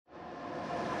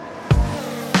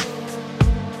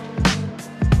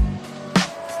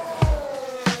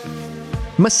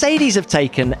Mercedes have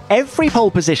taken every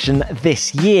pole position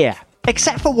this year,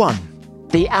 except for one.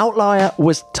 The outlier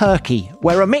was Turkey,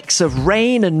 where a mix of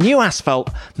rain and new asphalt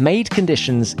made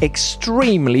conditions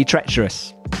extremely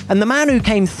treacherous. And the man who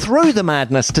came through the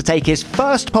madness to take his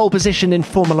first pole position in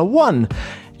Formula 1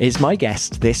 is my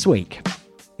guest this week.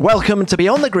 Welcome to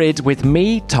Beyond the Grid with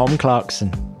me, Tom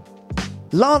Clarkson.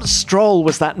 Lance Stroll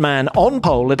was that man on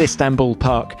pole at Istanbul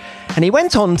Park, and he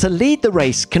went on to lead the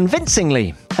race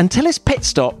convincingly until his pit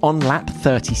stop on lap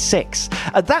 36.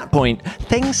 At that point,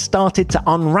 things started to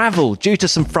unravel due to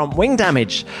some front wing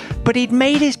damage, but he'd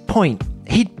made his point.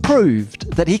 He'd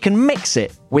proved that he can mix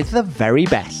it with the very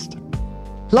best.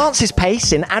 Lance's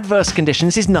pace in adverse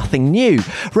conditions is nothing new.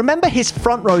 Remember his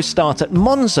front row start at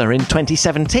Monza in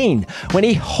 2017, when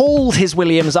he hauled his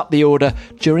Williams up the order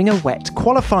during a wet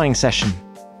qualifying session.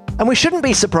 And we shouldn't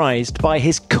be surprised by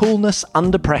his coolness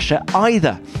under pressure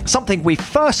either, something we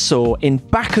first saw in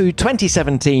Baku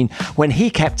 2017 when he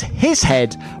kept his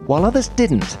head while others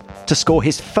didn't, to score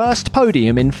his first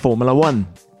podium in Formula 1.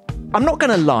 I'm not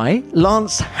going to lie,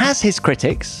 Lance has his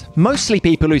critics, mostly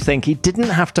people who think he didn't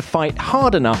have to fight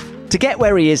hard enough to get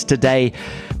where he is today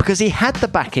because he had the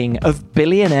backing of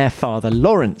billionaire father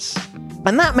Lawrence.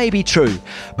 And that may be true,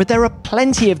 but there are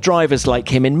plenty of drivers like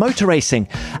him in motor racing,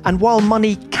 and while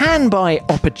money can buy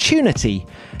opportunity,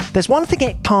 there's one thing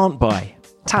it can't buy: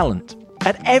 talent.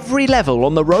 At every level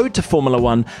on the road to Formula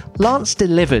 1, Lance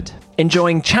delivered,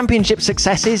 enjoying championship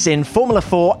successes in Formula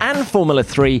 4 and Formula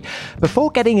 3 before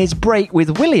getting his break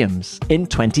with Williams in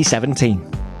 2017.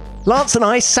 Lance and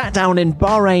I sat down in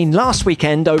Bahrain last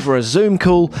weekend over a Zoom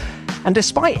call, and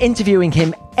despite interviewing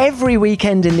him every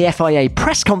weekend in the FIA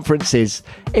press conferences,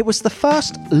 it was the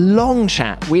first long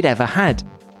chat we'd ever had.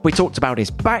 We talked about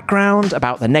his background,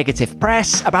 about the negative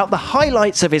press, about the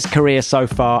highlights of his career so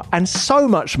far, and so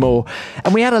much more.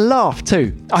 And we had a laugh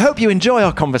too. I hope you enjoy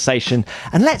our conversation,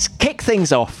 and let's kick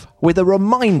things off with a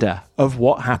reminder of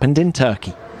what happened in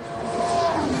Turkey.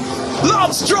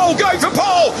 Lance Stroll going for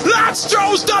pole. Lance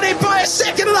Stroll's done it by a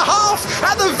second and a half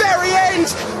at the very end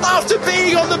after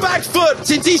being on the back foot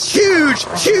since his huge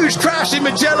crash in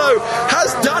Mugello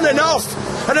has done enough.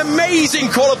 An amazing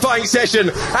qualifying session,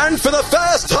 and for the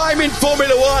first time in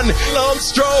Formula 1, Lance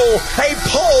Stroll, a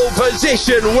pole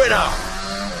position winner.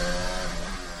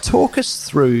 Talk us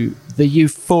through the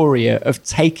euphoria of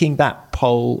taking that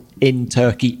pole in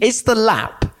Turkey. Is the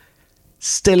lap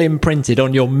still imprinted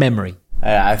on your memory?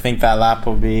 I think that lap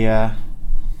will be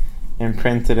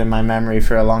imprinted in my memory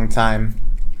for a long time.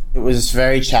 It was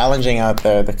very challenging out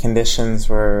there. The conditions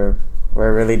were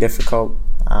really difficult.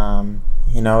 At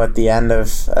the end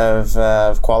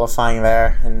of qualifying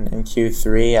there in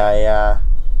Q3, I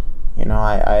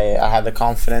had the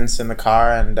confidence in the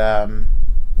car, and I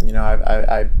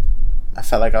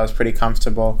felt like I was pretty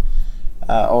comfortable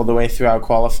all the way throughout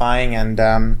qualifying, and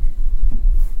I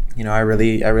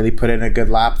really put in a good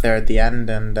lap there at the end,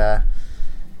 and when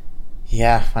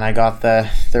I got the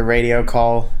radio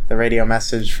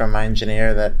message from my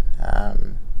engineer that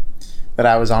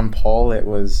I was on pole, it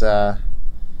was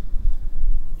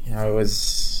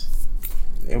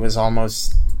it was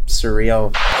almost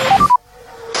surreal.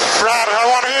 Brad, I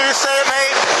want to hear you say it,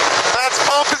 mate. That's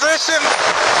pole position.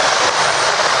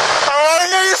 I want to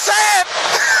hear you say it.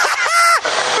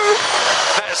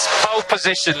 That's pole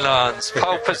position, Lance.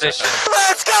 Pole position.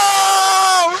 Let's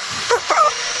go!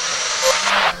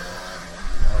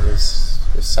 It was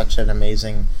such an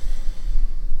amazing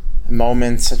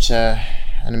moment, such an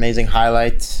amazing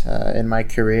highlight in my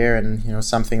career, and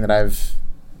something that I've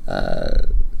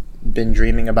been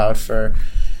dreaming about for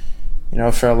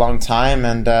a long time,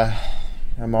 and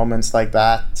moments like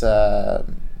that are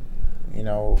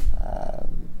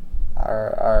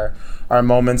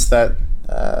moments that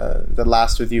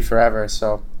last with you forever.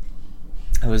 So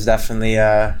it was definitely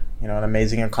an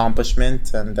amazing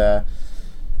accomplishment, and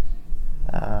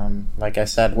like I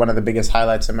said, one of the biggest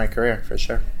highlights in my career for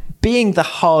sure. Being the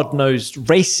hard-nosed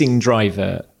racing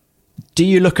driver, do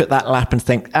you look at that lap and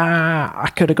think,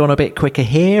 I could have gone a bit quicker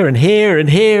here and here and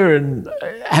here, and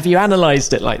have you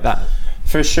analysed it like that?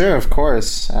 For sure, of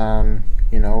course.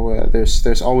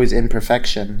 There's always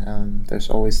imperfection. There's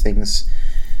always things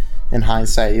in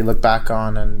hindsight you look back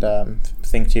on and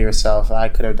think to yourself, I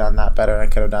could have done that better, and I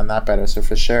could have done that better. So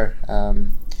for sure,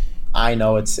 I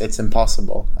know it's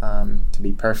impossible to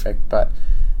be perfect, but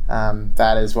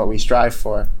that is what we strive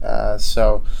for.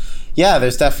 So yeah,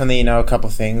 there's definitely a couple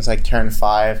things, like turn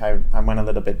 5, I went a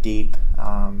little bit deep,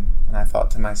 and I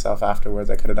thought to myself afterwards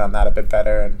I could have done that a bit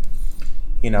better, and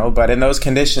but in those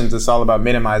conditions it's all about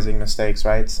minimizing mistakes,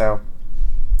 right? So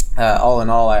all in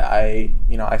all, I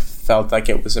felt like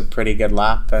it was a pretty good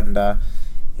lap, and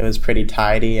it was pretty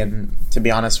tidy. And to be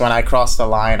honest, when I crossed the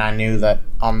line, I knew that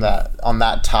on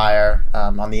that tire,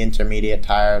 on the intermediate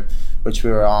tire, which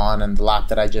we were on, and the lap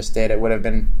that I just did, it would have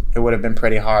been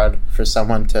pretty hard for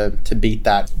someone to beat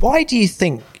that. Why do you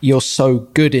think you're so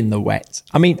good in the wet?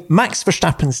 I mean, Max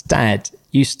Verstappen's dad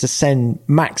used to send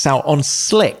Max out on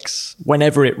slicks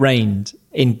whenever it rained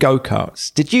in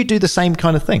go-karts. Did you do the same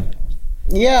kind of thing?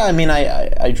 Yeah, I mean,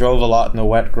 I drove a lot in the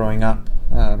wet growing up.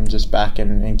 Just back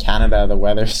in Canada, the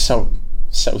weather's so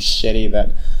shitty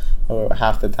that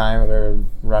half the time we were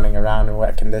running around in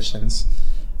wet conditions.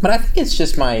 But I think it's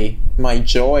just my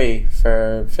joy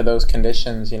for those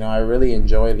conditions. You know, I really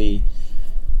enjoy the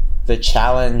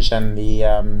challenge and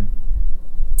the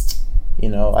you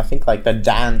know, I think like the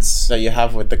dance that you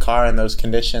have with the car in those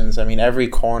conditions. I mean, every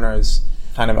corner is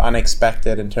kind of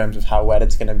unexpected in terms of how wet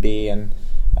it's going to be and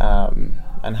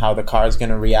how the car is going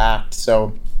to react.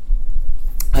 So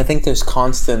I think there's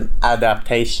constant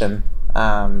adaptation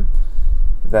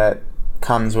that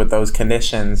comes with those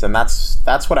conditions, and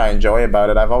that's what I enjoy about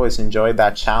it. I've always enjoyed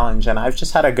that challenge, and I've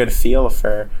just had a good feel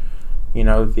for, you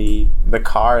know, the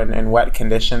car in wet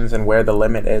conditions and where the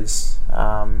limit is.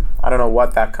 I don't know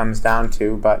what that comes down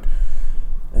to, but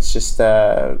it's just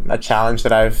a challenge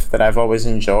that I've always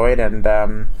enjoyed, and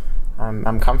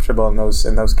I'm comfortable in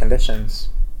those conditions.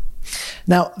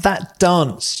 Now, that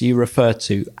dance you refer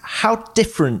to, how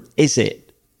different is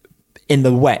it in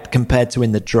the wet compared to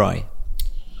in the dry?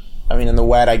 I mean, in the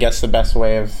wet, I guess the best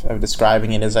way of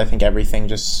describing it is I think everything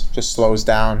just slows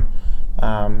down,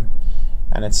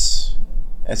 and it's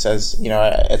as, you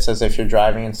know, it's as if you're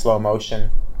driving in slow motion.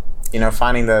 You know,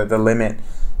 finding the limit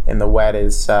in the wet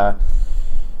is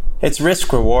it's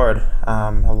risk reward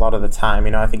a lot of the time.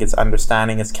 You know, I think it's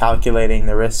understanding, it's calculating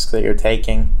the risks that you're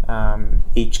taking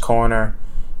each corner,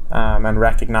 and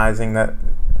recognizing that,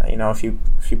 you know, if you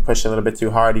push a little bit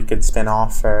too hard, you could spin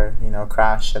off or, you know,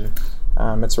 crash. And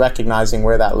it's recognizing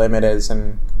where that limit is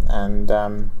and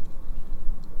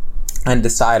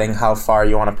deciding how far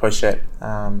you want to push it.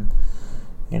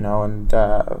 You know, and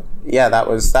yeah, that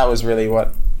was really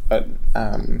what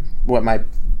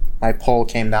my pole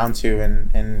came down to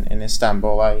in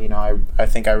Istanbul. I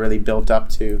think I really built up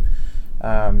to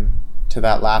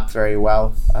that lap very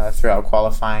well throughout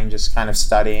qualifying, just kind of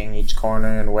studying each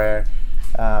corner and where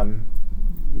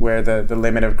the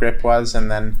limit of grip was. And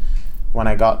then when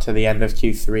I got to the end of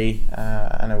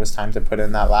Q3 and it was time to put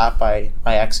in that lap, I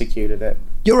executed it.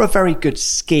 You're a very good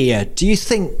skier. Do you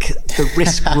think the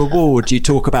risk reward you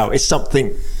talk about is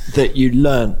something that you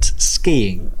learnt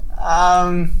skiing?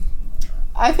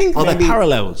 I think are there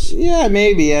parallels? Yeah,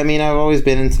 maybe. I mean, I've always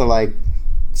been into like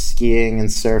skiing and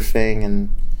surfing and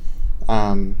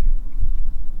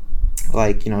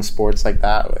like, you know, sports like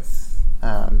that with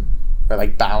where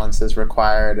like balance is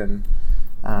required, and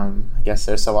I guess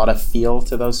there's a lot of feel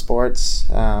to those sports,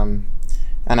 and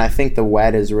I think the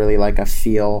wet is really like a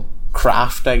feel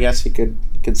craft, I guess you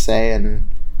could say. And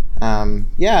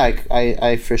yeah,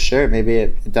 I for sure, maybe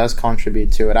it does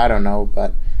contribute to it. I don't know,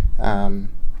 but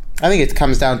I think it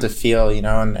comes down to feel, you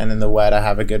know, and in the wet I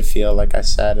have a good feel, like I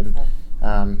said, and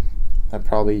that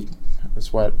probably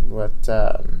is why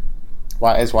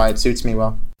it suits me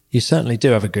well. You certainly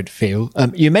do have a good feel.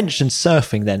 You mentioned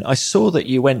surfing then. I saw that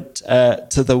you went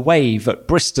to the Wave at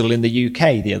Bristol in the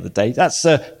UK the other day. That's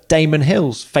Damon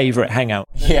Hill's favourite hangout.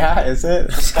 Yeah, is it?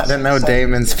 I didn't know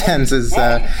Damon spends his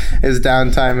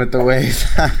downtime at the Wave.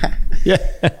 Yeah.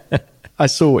 I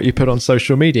saw what you put on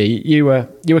social media. You were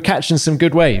catching some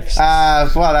good waves.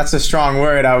 Well, that's a strong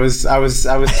word. I was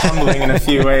tumbling in a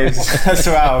few waves as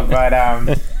well,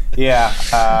 but yeah,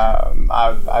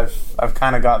 I've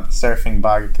kind of got the surfing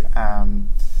bug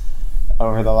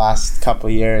over the last couple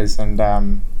of years,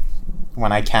 and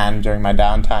when I can during my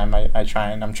downtime,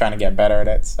 I'm trying to get better at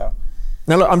it. So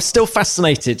now, look, I'm still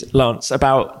fascinated, Lance,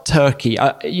 about Turkey.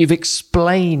 You've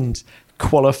explained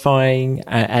qualifying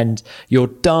and your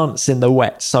dance in the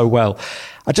wet so well.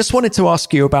 I just wanted to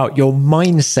ask you about your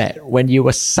mindset when you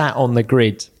were sat on the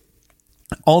grid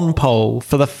on pole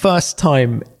for the first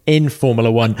time in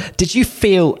Formula One. Did you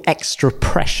feel extra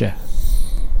pressure?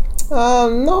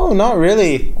 No, not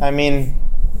really. I mean,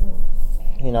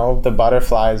 you know, the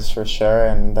butterflies for sure,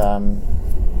 and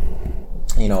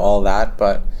you know, all that,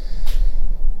 but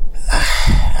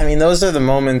I mean, those are the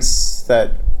moments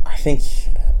that I think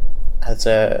as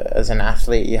an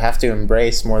athlete you have to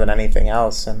embrace more than anything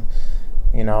else. And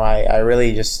you know, I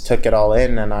really just took it all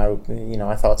in, and I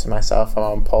thought to myself, I'm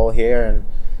on pole here, and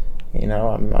you know,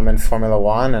 I'm in Formula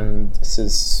One, and this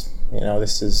is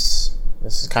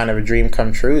kind of a dream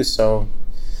come true. So,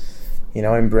 you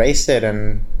know, embrace it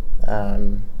and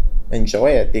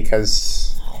enjoy it,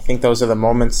 because think those are the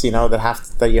moments, you know,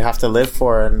 that you have to live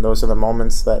for, and those are the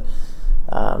moments that,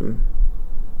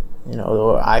 you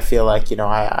know, I feel like, you know,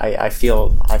 I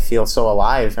feel so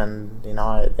alive, and you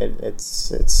know,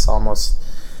 it's almost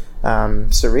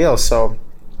surreal. So,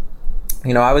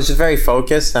 you know, I was just very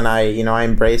focused, and I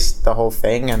embraced the whole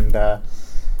thing, and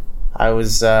I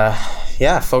was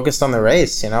focused on the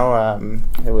race. You know,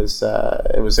 it was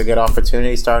a good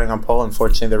opportunity starting on pole.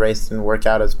 Unfortunately, the race didn't work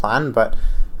out as planned, but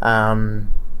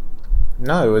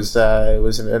no, it was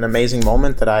an amazing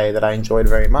moment that I enjoyed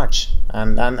very much,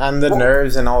 and the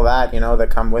nerves and all that, you know,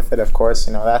 that come with it. Of course,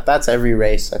 you know, that's every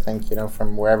race. I think, you know,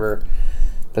 from wherever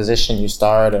position you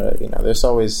start, you know, there's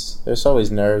always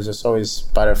nerves, there's always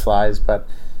butterflies, but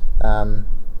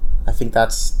I think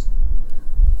that's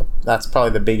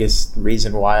probably the biggest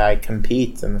reason why I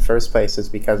compete in the first place, is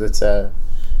because it's an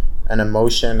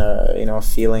emotion, you know, a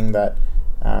feeling that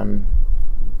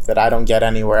that I don't get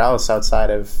anywhere else outside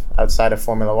of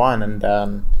Formula One, and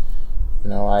you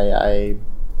know, I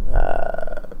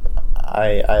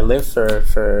live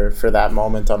for that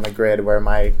moment on the grid where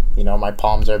my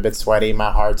palms are a bit sweaty,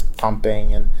 my heart's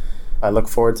pumping, and I look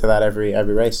forward to that every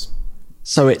race.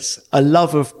 So it's a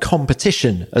love of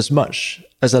competition as much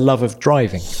as a love of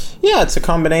driving. Yeah, it's a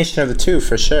combination of the two,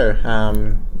 for sure.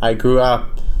 I grew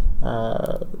up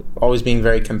always being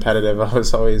very competitive. I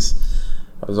was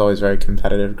always very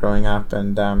competitive growing up,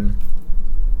 and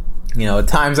you know, at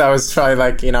times I was probably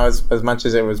like, you know, as much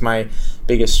as it was my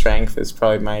biggest strength, it's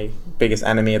probably my biggest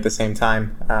enemy at the same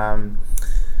time.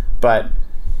 But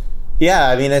yeah,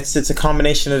 I mean, it's a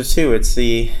combination of the two. It's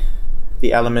the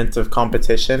element of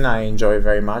competition I enjoy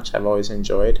very much. I've always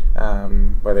enjoyed,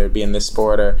 whether it be in this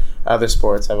sport or other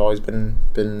sports. I've always been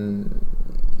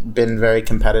very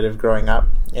competitive growing up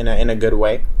in a good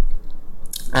way,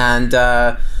 and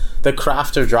the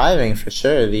craft of driving, for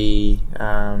sure.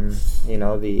 You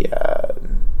know,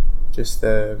 just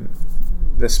the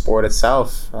sport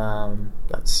itself.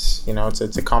 That's, you know,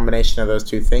 it's a combination of those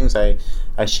two things. I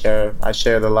share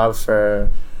the love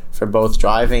for both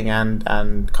driving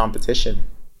and competition.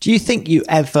 Do you think you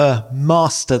ever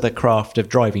master the craft of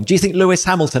driving? Do you think Lewis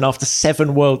Hamilton, after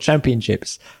 7 world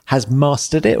championships, has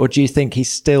mastered it, or do you think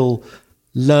he's still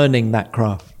learning that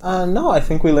craft? No, I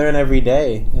think we learn every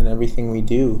day in everything we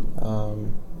do.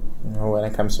 You know, when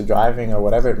it comes to driving or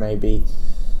whatever it may be.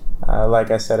 Like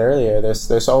I said earlier,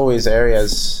 there's always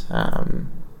areas,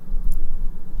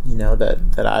 you know,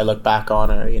 that I look back on,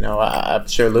 or, you know, I'm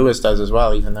sure Lewis does as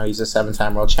well, even though he's a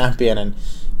 7-time world champion, and,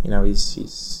 you know,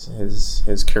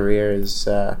 his career is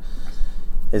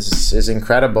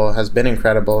incredible, has been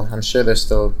incredible. I'm sure there's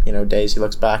still, you know, days he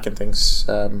looks back and thinks,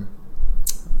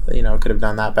 you know, could have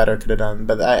done that better,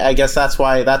 but I guess that's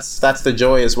why, that's the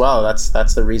joy as well.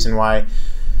 That's the reason why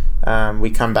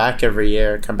we come back every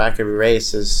year, come back every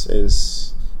race,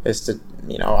 is to,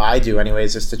 you know, I do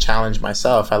anyways, is to challenge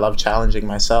myself. I love challenging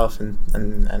myself,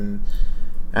 and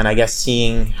I guess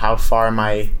seeing how far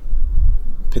my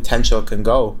potential can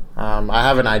go. I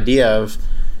have an idea of,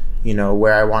 you know,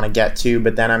 where I want to get to,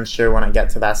 but then I'm sure when I get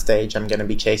to that stage, I'm going to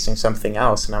be chasing something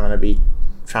else, and I'm going to be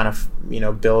trying to, you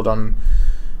know, build on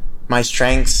my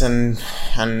strengths and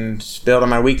build on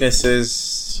my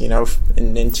weaknesses, you know,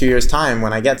 in 2 years' time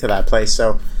when I get to that place.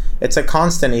 So it's a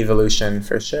constant evolution,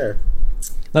 for sure.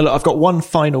 Now, look, I've got one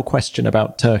final question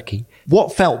about Turkey.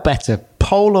 What felt better,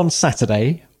 pole on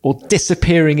Saturday or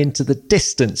disappearing into the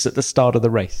distance at the start of the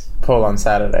race? Pole on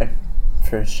Saturday,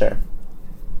 for sure.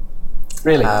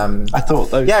 Really? I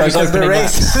thought those. Yeah, those because the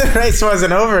race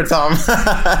wasn't over, Tom.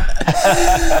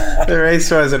 The race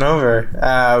wasn't over.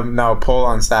 No, pole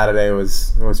on Saturday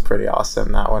was pretty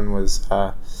awesome. That one was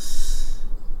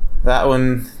that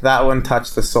one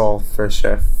touched the soul, for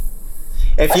sure.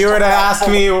 If you were to ask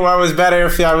me what was better,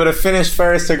 if I would have finished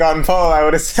first or gotten pole, I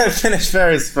would have said finish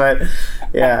first. But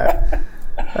yeah,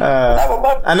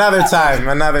 another time.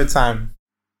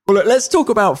 Well, look, let's talk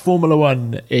about Formula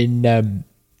One in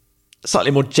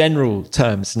slightly more general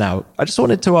terms now. I just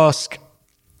wanted to ask,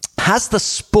 has the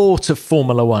sport of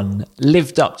Formula One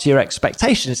lived up to your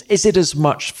expectations? Is it as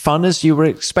much fun as you were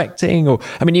expecting? Or,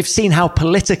 I mean, you've seen how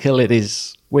political it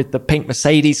is with the pink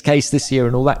Mercedes case this year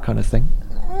and all that kind of thing.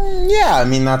 Yeah, I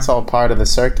mean, that's all part of the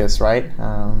circus, right?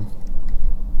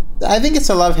 I think it's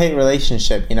a love-hate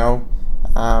relationship, you know,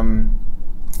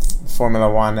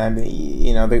 Formula One. And,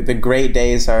 you know, the great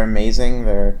days are amazing.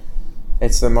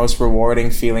 It's the most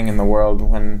rewarding feeling in the world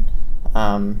when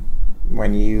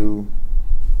you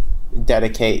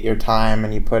dedicate your time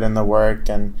and you put in the work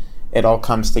and it all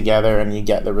comes together and you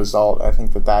get the result. I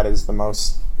think that is the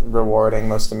most rewarding,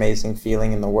 most amazing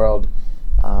feeling in the world.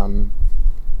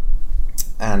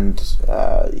 it's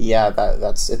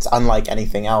unlike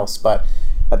anything else. But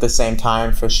at the same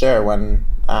time, for sure, when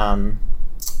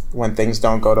things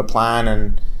don't go to plan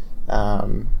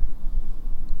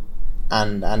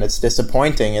and it's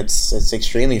disappointing, it's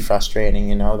extremely frustrating.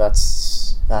 You know,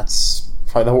 that's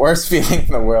probably the worst feeling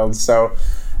in the world. So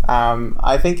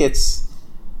I think it's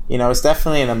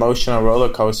definitely an emotional roller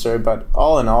coaster. But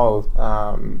all in all,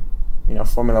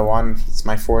 Formula One, it's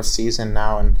my 4th season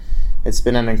now, and it's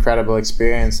been an incredible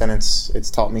experience, and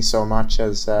it's taught me so much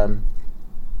as a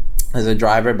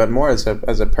driver, but more as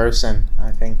a person.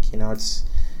 I think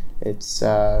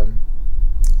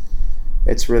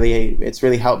it's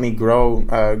really helped me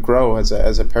grow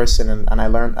as a person, and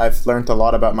I've learned a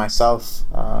lot about myself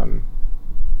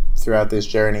throughout this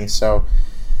journey. So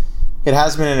it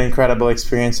has been an incredible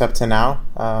experience up to now.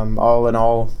 All in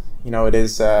all, it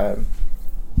is a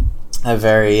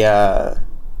very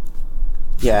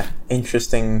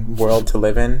interesting world to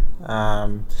live in.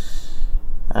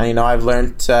 And I've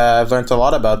learned a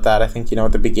lot about that. I think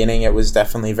at the beginning it was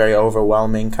definitely very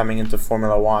overwhelming coming into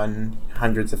Formula One.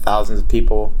 Hundreds of thousands of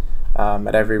people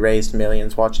at every race,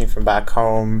 millions watching from back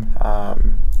home.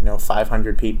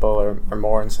 500 people or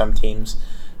more in some teams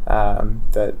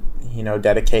that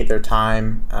dedicate their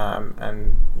time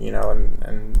and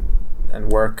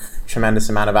work tremendous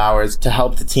amount of hours to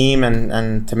help the team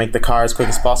and to make the car as quick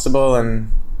as possible.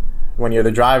 And when you're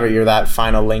the driver, you're that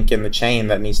final link in the chain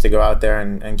that needs to go out there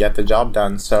and get the job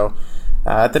done. So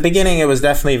at the beginning, it was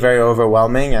definitely very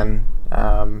overwhelming, and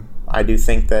I do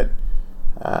think that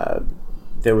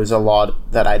there was a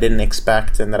lot that I didn't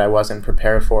expect and that I wasn't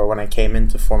prepared for when I came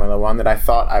into Formula One that I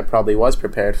thought I probably was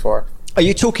prepared for. Are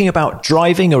you talking about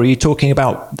driving, or are you talking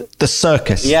about the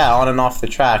circus? Yeah, on and off the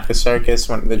track, the circus,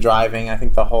 the driving. I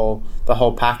think the whole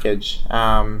package.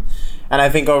 And I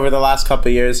think over the last couple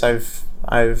of years, I've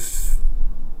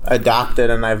adapted,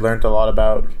 and I've learned a lot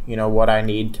about what I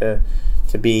need to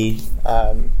be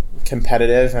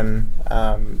competitive, and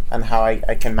how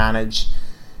I can manage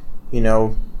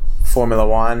Formula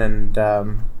One, and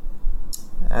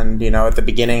at the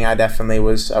beginning I definitely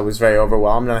was very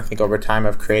overwhelmed, and I think over time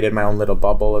I've created my own little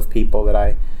bubble of people that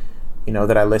I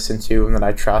listen to and that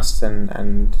I trust,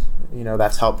 and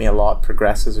that's helped me a lot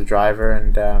progress as a driver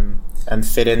and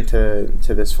fit into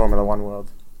this Formula One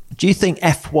world. Do you think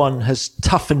F1 has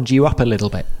toughened you up a little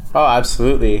bit? Oh,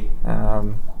 absolutely.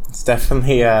 It's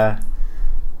definitely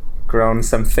grown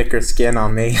some thicker skin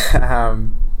on me.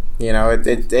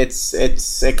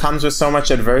 It comes with so much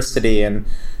adversity and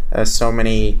so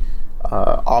many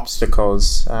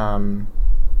obstacles. That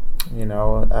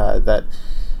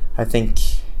I think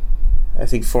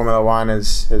Formula One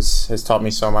has taught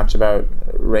me so much about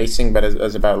racing, but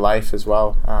as about life as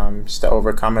well. Just to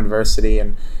overcome adversity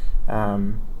and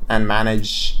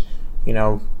manage,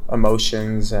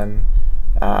 emotions and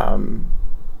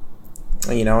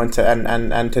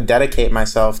to dedicate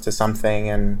myself to something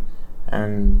and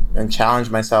challenge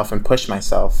myself and push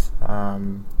myself.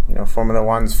 Formula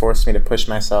One's forced me to push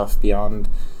myself beyond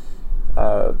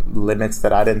limits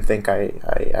that I didn't think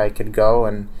I could go,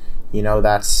 and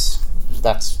that's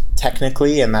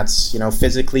technically, and that's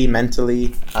physically,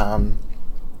 mentally, and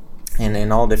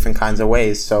in all different kinds of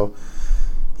ways. So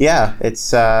yeah,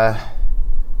 it's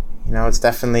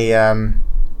definitely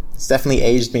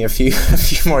aged me a few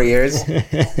more years,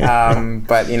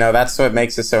 but that's what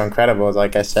makes it so incredible.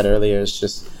 Like I said earlier, it's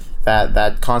just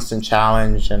that constant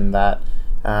challenge, and that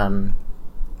the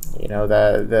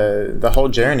whole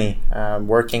journey,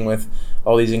 working with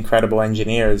all these incredible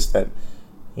engineers that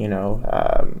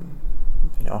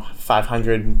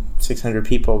 500, 600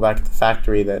 people back at the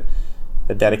factory that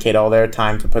dedicate all their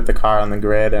time to put the car on the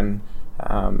grid, and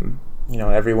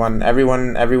everyone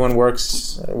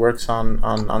works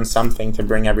on something to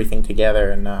bring everything together,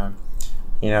 and I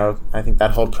think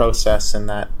that whole process and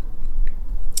that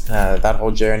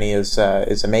whole journey is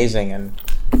amazing, and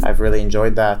I've really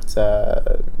enjoyed that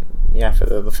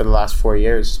for the last 4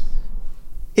 years.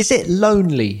 Is it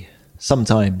lonely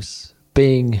sometimes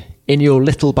being in your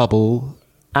little bubble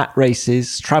at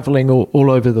races, traveling all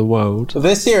over the world? Well,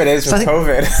 this year it is with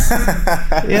COVID.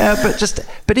 Yeah,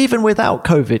 but even without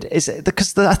COVID, is it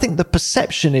because I think the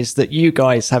perception is that you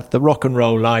guys have the rock and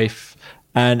roll life,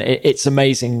 and it's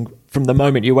amazing from the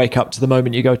moment you wake up to the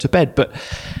moment you go to bed. But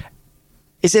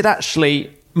is it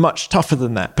actually much tougher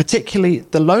than that, particularly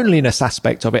the loneliness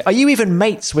aspect of it? Are you even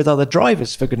mates with other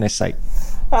drivers, for goodness sake?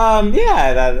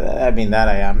 That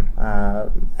I am.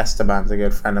 Esteban's a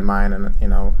good friend of mine, and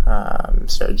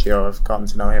Sergio, I've gotten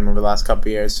to know him over the last couple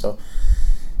of years, so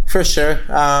for sure.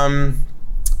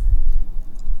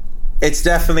 it's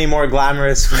definitely more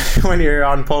glamorous when you're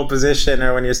on pole position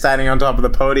or when you're standing on top of the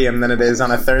podium than it is on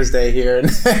a Thursday here in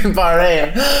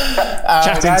Bahrain.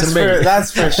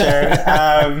 That's for sure.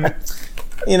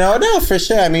 No, for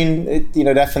sure. I mean,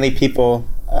 definitely people,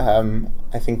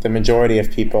 I think the majority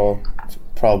of people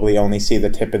probably only see the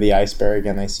tip of the iceberg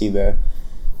and they see the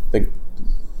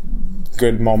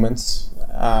good moments.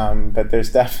 But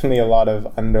there's definitely a lot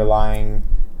of underlying,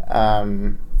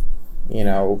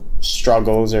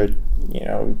 struggles or,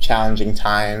 challenging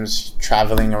times,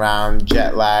 traveling around,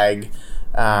 jet lag,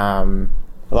 a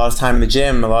lot of time in the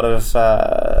gym, a lot of,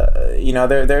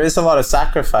 there is a lot of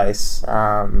sacrifice,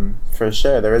 for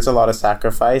sure. There is a lot of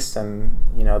sacrifice, and,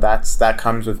 that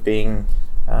comes with being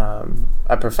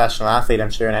a professional athlete. I'm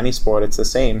sure in any sport it's the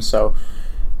same. So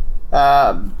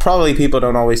probably people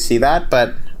don't always see that,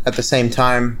 but at the same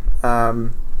time,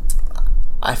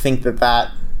 I think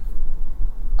that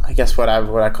I guess what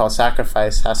I call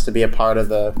sacrifice has to be a part of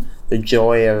the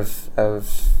joy of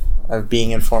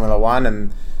being in Formula One,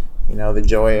 and the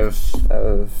joy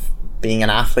of being an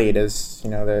athlete is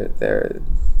there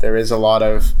is a lot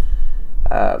of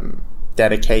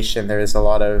dedication, there is a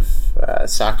lot of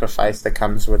sacrifice that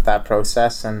comes with that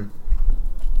process, and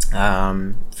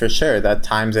for sure at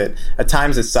times it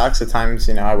sucks. At times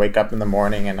I wake up in the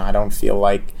morning and I don't feel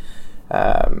like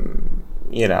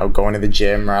going to the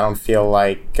gym, or I don't feel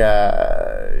like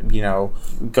going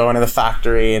to the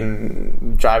factory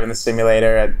and driving the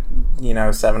simulator at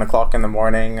 7 o'clock in the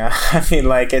morning. I mean,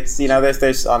 like, it's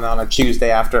there's on a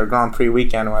Tuesday after a Grand Prix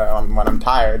weekend when I'm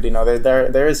tired.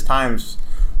 There is times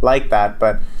like that,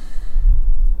 but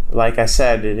like I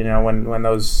said, when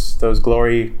those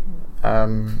glory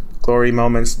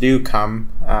moments do come,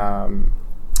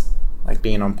 like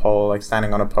being on pole, like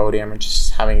standing on a podium, or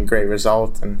just having a great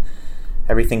result, and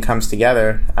everything comes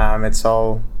together, it's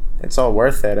all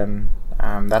worth it, and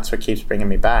that's what keeps bringing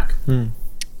me back.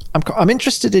 I'm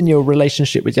interested in your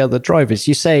relationship with the other drivers.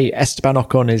 You say Esteban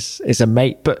Ocon is a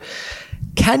mate, but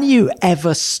can you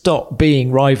ever stop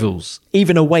being rivals,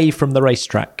 even away from the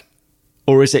racetrack?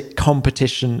 Or is it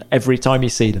competition every time you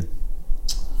see them?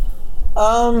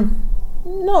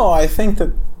 No, I think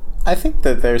that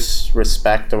there's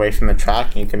respect away from the track,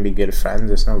 and you can be good friends.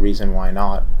 There's no reason why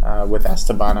not. With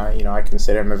Esteban, I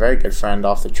consider him a very good friend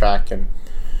off the track, and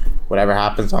whatever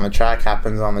happens on the track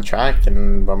happens on the track,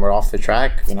 and when we're off the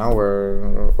track,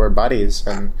 we're buddies,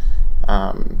 and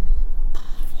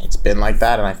it's been like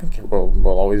that, and I think it will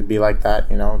always be like that.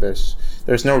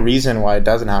 There's no reason why it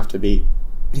doesn't have to be.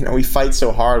 We fight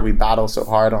so hard, we battle so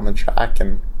hard on the track,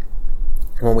 and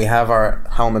when we have our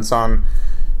helmets on,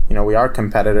 we are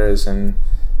competitors, and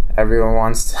everyone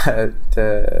wants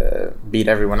to beat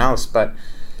everyone else, but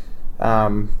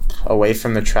away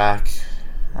from the track,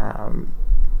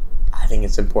 I think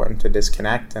it's important to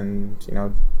disconnect and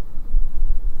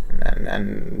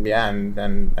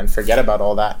forget about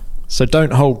all that. So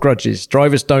don't hold grudges.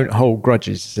 Drivers don't hold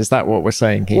grudges. Is that what we're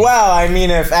saying here? Well, I mean,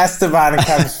 if Esteban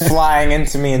comes flying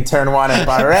into me in turn one in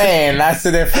Bahrain, that's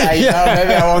a different. Maybe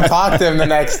I won't talk to him the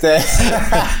next day.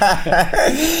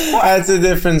 That's a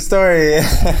different story.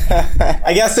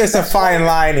 I guess there's a fine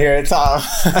line here, Tom.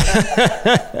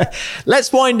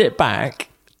 Let's wind it back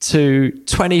to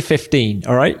 2015.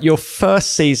 All right, your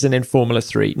first season in Formula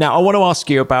 3. Now, I want to ask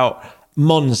you about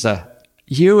Monza.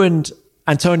 You and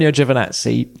Antonio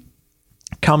Giovinazzi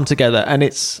come together, and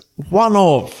it's one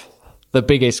of the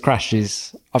biggest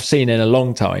crashes I've seen in a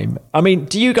long time. I mean,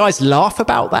 do you guys laugh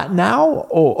about that now,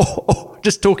 or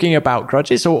just talking about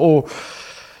grudges, or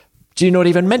do you not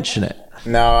even mention it?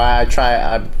 No, I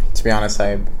try. To be honest,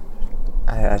 I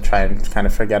try and kind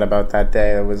of forget about that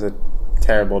day. It was a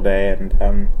terrible day, and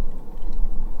I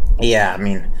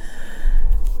mean,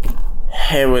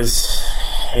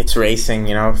 it's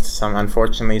racing,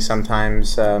 unfortunately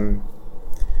sometimes,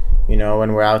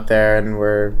 when we're out there and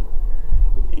we're,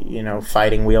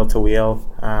 fighting wheel to wheel,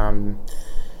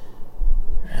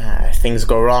 things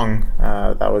go wrong.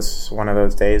 That was one of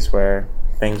those days where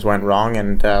things went wrong,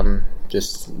 and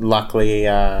just luckily,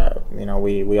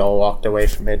 we all walked away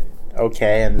from it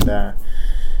okay, and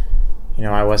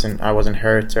I wasn't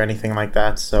hurt or anything like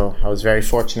that, so I was very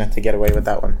fortunate to get away with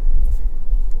that one.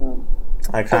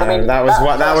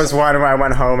 That was one where I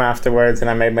went home afterwards and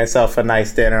I made myself a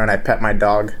nice dinner and I pet my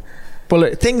dog.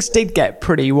 Well, things did get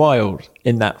pretty wild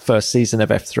in that first season of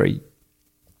F3.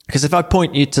 Because if I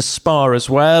point you to Spa as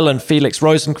well, and Felix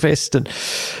Rosenqvist, and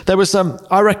there was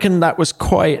I reckon that was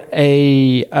quite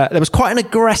an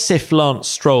aggressive Lance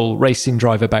Stroll racing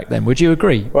driver back then. Would you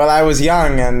agree? Well, I was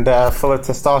young and full of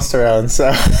testosterone, so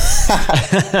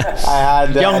I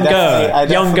had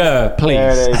younger, please.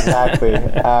 Yeah, exactly.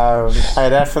 I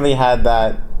definitely had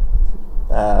that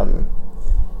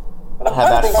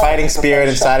fighting spirit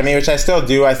inside of me, which I still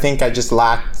do. I think I just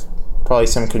lacked probably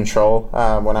some control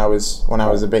when I was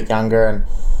a bit younger, and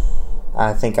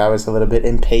I think I was a little bit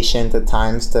impatient at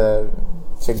times to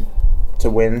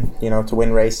win, to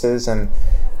win races, and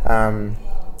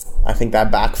I think that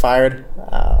backfired.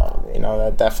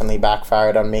 That definitely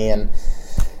backfired on me, and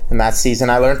in that season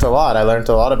I learned a lot. I learned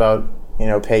a lot about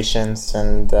patience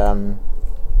and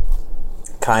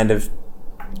kind of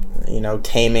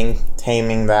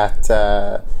taming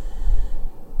that.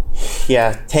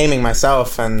 Taming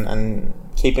myself and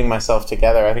keeping myself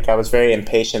together. I think I was very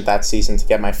impatient that season to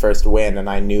get my first win, and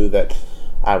I knew that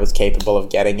I was capable of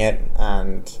getting it,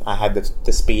 and I had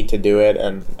the speed to do it,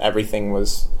 and everything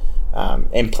was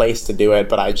in place to do it,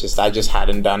 but I just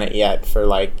hadn't done it yet. For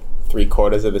like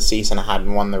 3/4 of the season, I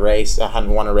hadn't won a race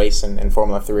in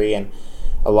Formula 3, and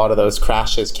a lot of those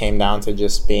crashes came down to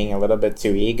just being a little bit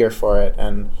too eager for it,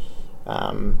 and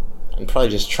probably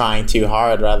just trying too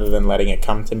hard rather than letting it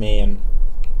come to me. And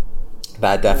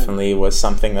that definitely was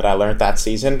something that I learned that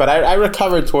season. But I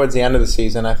recovered towards the end of the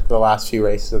season. I think the last few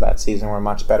races of that season were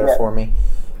much better for me.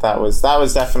 That was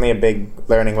definitely a big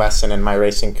learning lesson in my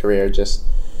racing career. Just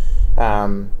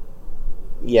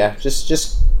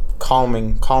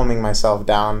calming myself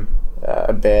down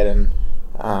a bit, and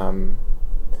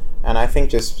I think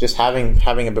just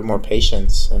having a bit more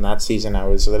patience. In that season, I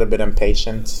was a little bit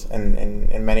impatient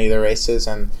in many of the races,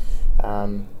 and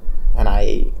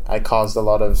I caused a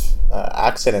lot of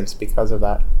accidents because of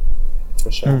that, for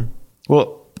sure.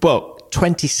 Well,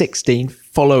 2016,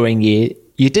 following year,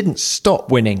 you didn't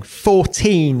stop winning.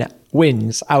 14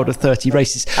 wins out of 30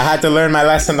 races. I had to learn my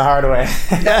lesson the hard way.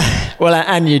 Well,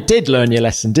 and you did learn your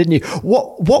lesson, didn't you?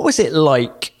 What was it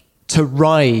like to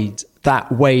ride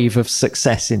that wave of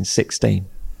success in 16?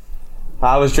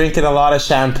 I was drinking a lot of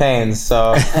champagne,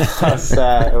 so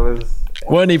it was.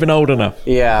 Weren't even old enough.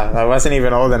 Yeah, I wasn't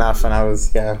even old enough, and I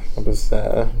was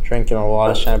drinking a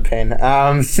lot of champagne.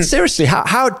 Seriously,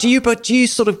 how do you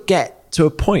sort of get to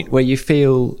a point where you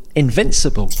feel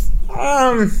invincible?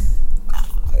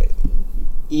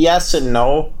 Yes and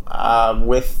no.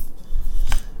 With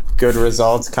good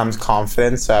results comes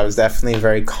confidence. So I was definitely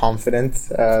very confident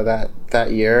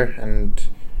that year, and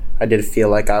I did feel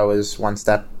like I was one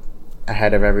step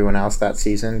ahead of everyone else that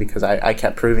season, because I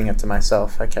kept proving it to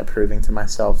myself. I kept proving to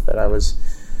myself that I was,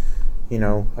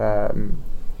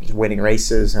 winning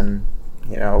races and,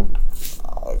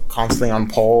 constantly on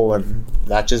pole, and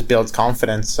that just builds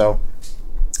confidence. So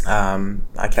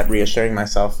I kept reassuring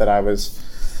myself that I was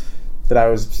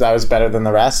better than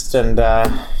the rest, and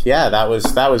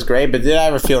that was great. But did I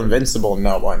ever feel invincible?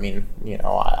 No. I mean,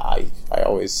 I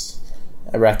always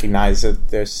recognize that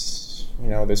there's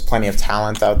plenty of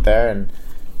talent out there, and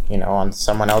on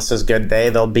someone else's good day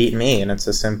they'll beat me, and it's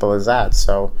as simple as that.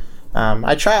 So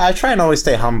I try and always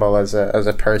stay humble as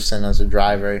a person, as a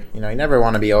driver. You never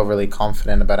want to be overly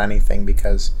confident about anything,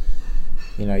 because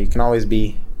you can always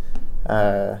be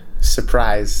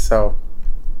surprised. So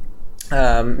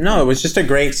no, it was just a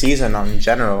great season in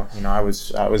general. I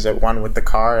was at one with the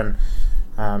car, and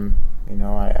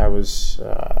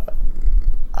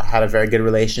I had a very good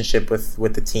relationship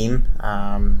with the team.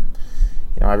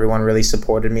 Everyone really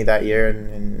supported me that year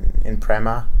in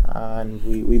Prema, and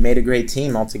we made a great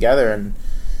team all together, and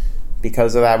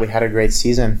because of that we had a great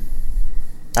season.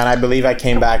 And I believe I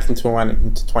came back into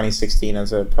 2016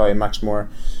 as a probably much more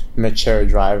mature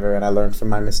driver, and I learned from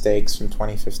my mistakes from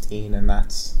 2015, and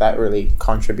that really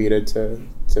contributed to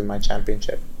my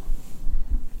championship.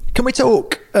 Can we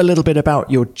talk a little bit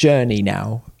about your journey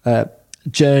now?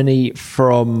 Journey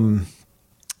from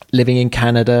living in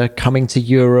Canada, coming to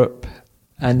Europe,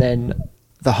 and then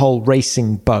the whole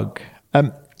racing bug.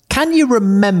 Can you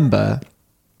remember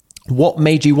what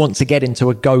made you want to get into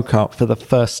a go-kart for the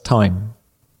first time?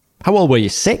 How old were you?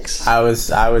 6? I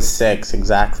was 6,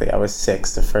 exactly. I was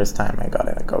 6 the first time I got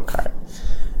in a go-kart.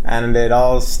 And it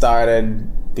all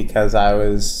started because I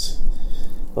was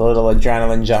a little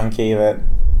adrenaline junkie that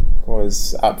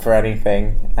was up for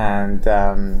anything. And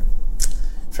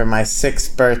for my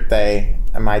 6th birthday,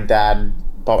 my dad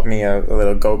bought me a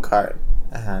little go-kart.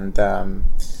 And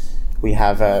we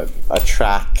have a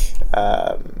track.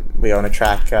 We own a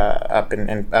track up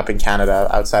in Canada,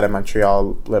 outside of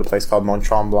Montreal, a little place called Mont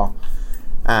Tremblant.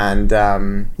 And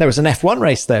there was an F1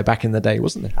 race there back in the day,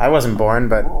 wasn't there? I wasn't born,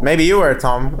 but maybe you were,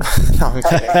 Tom. No, I'm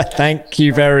kidding. Thank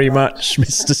you very much,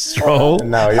 Mr. Stroll.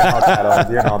 No, you're not that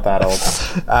old. You're not that old.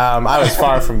 I was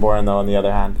far from born, though, on the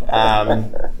other hand.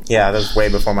 Yeah, that was way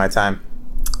before my time.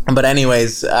 But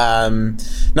anyways,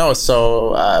 no,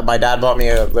 so my dad bought me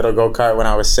a little go-kart when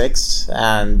I was 6,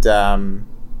 and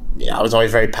yeah, I was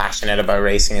always very passionate about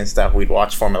racing and stuff. We'd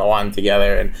watch Formula One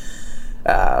together, and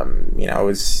you know,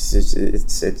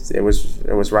 it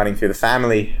was running through the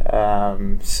family.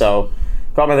 So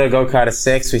got my little go-kart at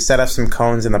 6. We set up some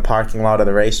cones in the parking lot of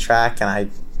the racetrack,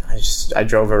 and I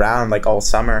drove around like all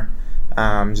summer,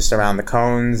 just around the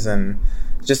cones, and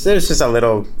there's just a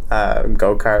little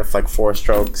go-kart with like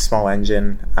 4-stroke small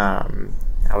engine. I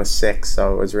was 6,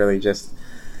 so it was really just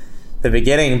the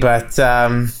beginning, but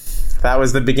that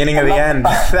was the beginning of the end.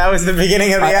 That was the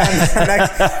beginning of the end.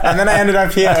 And then I ended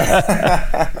up here.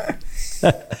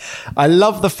 I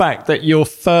love the fact that your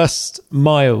first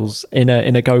miles in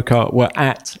a go-kart were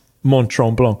at Mont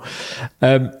Tremblant.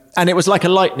 And it was like a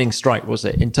lightning strike, was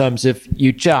it? In terms of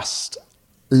you just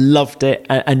loved it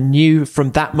and knew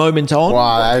from that moment on?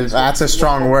 Wow, that's a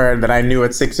strong word, that I knew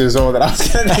at 6 years old that I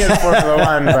was going to be in Formula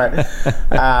One. But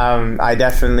I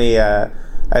definitely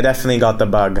got the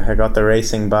bug. I got the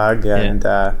racing bug, and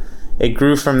it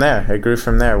grew from there. It grew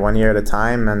from there, 1 year at a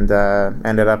time, and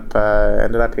ended up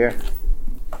here.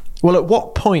 Well, at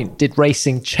what point did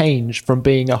racing change from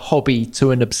being a hobby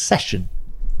to an obsession?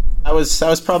 I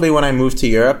was probably when I moved to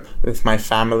Europe with my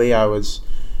family. I was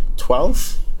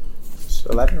 12,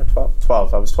 11 or 12.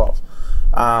 12. I was 12,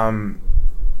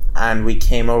 and we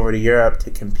came over to Europe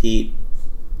to compete.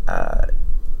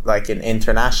 Like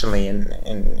internationally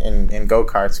in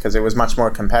go-karts, because it was much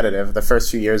more competitive. The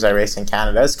first few years I raced in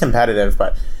Canada, it's competitive,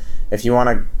 but if you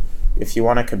want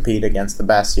to compete against the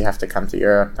best, you have to come to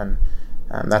Europe, and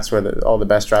that's where all the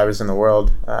best drivers in the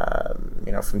world,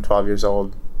 you know, from 12 years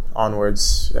old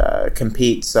onwards,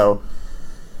 compete. So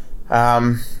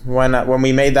when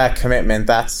we made that commitment,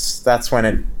 that's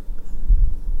when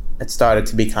it started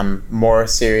to become more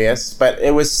serious. But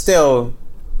it was still,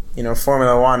 you know,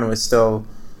 Formula One was still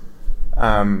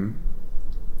kind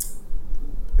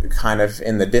of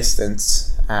in the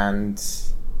distance, and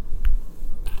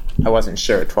I wasn't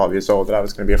sure at 12 years old that I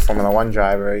was going to be a Formula One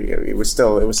driver. It was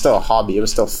still a hobby. It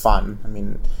was still fun. I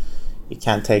mean, you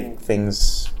can't take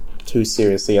things too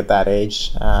seriously at that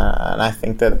age, and I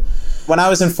think that when I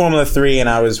was in Formula 3 and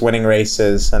I was winning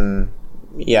races, and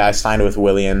yeah, I signed with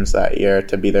Williams that year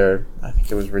to be their, I think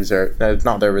it was reserve,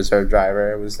 not their reserve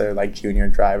driver, it was their like junior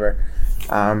driver.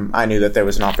 I knew that there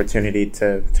was an opportunity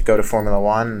to go to Formula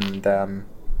One, and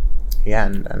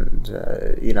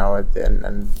you know,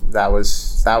 and that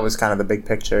was kind of the big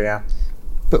picture, yeah.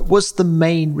 But was the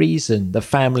main reason the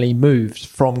family moved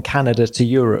from Canada to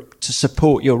Europe to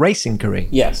support your racing career?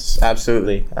 Yes,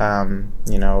 absolutely.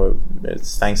 You know,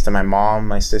 it's thanks to my mom,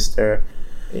 my sister,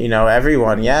 you know,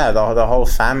 everyone. Yeah, the whole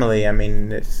family. I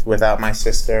mean, without my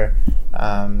sister,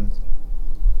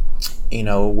 you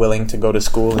know, willing to go to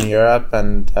school in Europe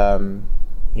and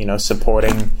you know,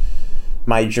 supporting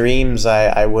my dreams,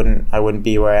 I wouldn't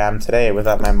be where I am today.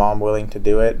 Without my mom willing to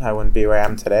do it, I wouldn't be where I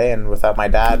am today. And without my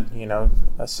dad, you know,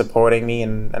 supporting me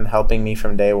and helping me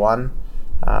from day one,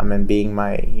 and being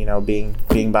my, you know, being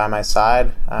by my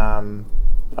side, I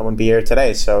wouldn't be here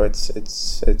today. So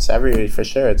it's everybody, for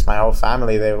sure. It's my whole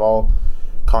family. They've all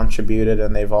contributed,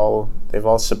 and they've all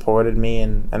supported me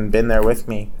and been there with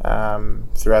me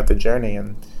throughout the journey.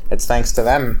 And it's thanks to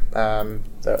them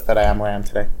that I am where I am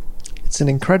today. It's an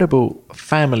incredible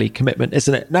family commitment,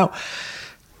 isn't it? Now,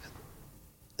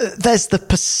 there's the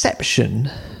perception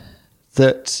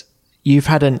that you've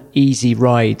had an easy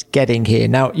ride getting here.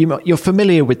 Now, you're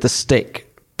familiar with the stick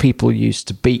people used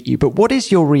to beat you, but what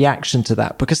is your reaction to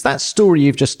that? Because that story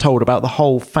you've just told about the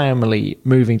whole family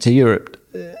moving to Europe,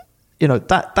 you know,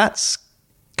 that's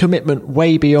commitment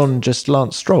way beyond just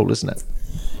Lance Stroll, isn't it?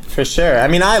 For sure. I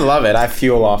mean, I love it. I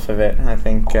fuel off of it. I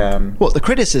think. What, the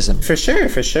criticism? For sure.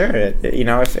 You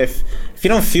know, if you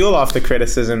don't fuel off the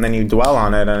criticism, then you dwell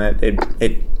on it, and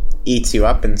it eats you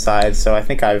up inside. So I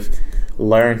think I've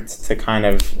learned to kind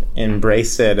of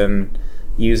embrace it and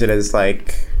use it as,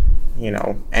 like, you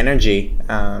know, energy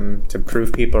to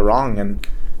prove people wrong. And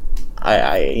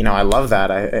I you know, I love that.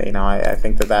 I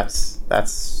think that's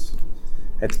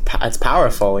it's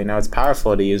powerful. You know, it's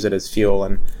powerful to use it as fuel.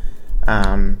 And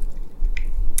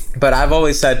but I've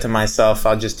always said to myself,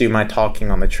 I'll just do my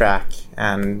talking on the track,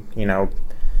 and you know,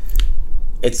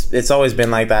 it's always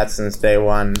been like that since day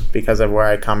one because of where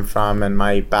I come from and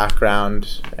my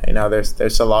background. You know,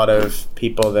 there's a lot of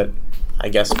people that I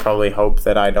guess probably hope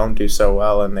that I don't do so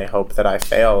well, and they hope that I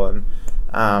fail, and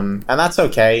that's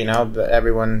okay. You know,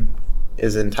 everyone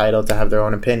is entitled to have their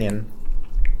own opinion.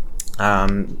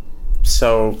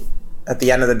 So at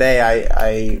the end of the day,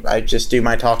 I just do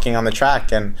my talking on the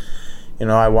track, and you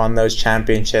know, I won those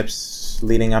championships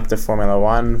leading up to Formula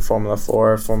 1, Formula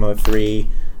 4, Formula 3.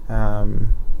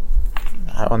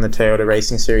 I won the Toyota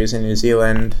Racing Series in New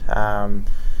Zealand.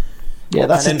 Yeah,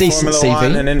 that's a decent Formula CV.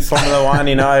 1, and in Formula 1,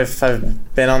 you know, I've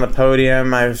been on the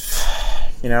podium. I've,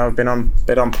 you know, been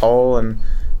on pole, and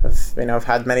I've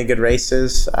had many good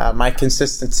races. My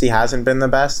consistency hasn't been the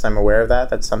best. I'm aware of that.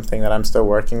 That's something that I'm still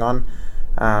working on.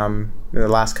 In the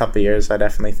last couple of years, I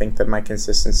definitely think that my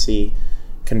consistency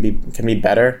can be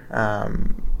better.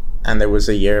 And there was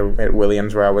a year at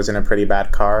Williams where I was in a pretty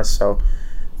bad car, so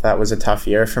that was a tough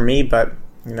year for me. But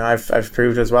you know, I've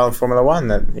proved as well in Formula 1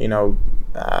 that, you know,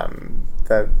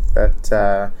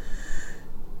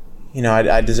 you know,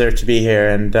 I deserve to be here,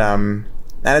 and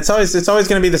it's always going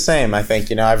to be the same. I think,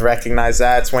 you know, I've recognized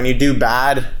that it's when you do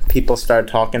bad, people start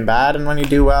talking bad, and when you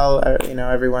do well, you know,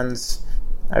 everyone's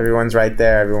right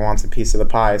there. Everyone wants a piece of the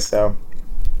pie, so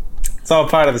it's all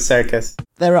part of the circus.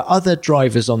 There are other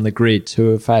drivers on the grid who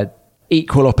have had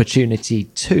equal opportunity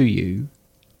to you.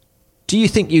 Do you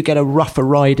think you get a rougher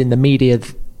ride in the media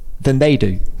than they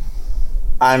do?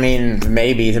 I mean,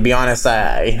 maybe. To be honest,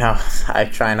 I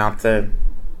try not to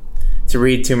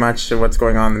read too much of what's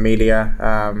going on in the media.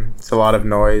 It's a lot of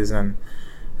noise, and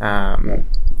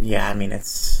yeah, I mean,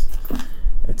 it's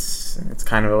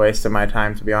kind of a waste of my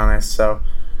time, to be honest. So,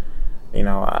 you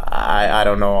know, I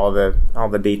don't know all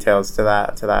the details to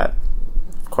that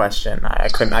question. I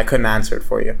couldn't answer it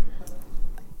for you.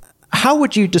 How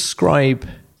would you describe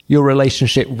your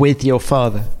relationship with your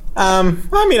father? I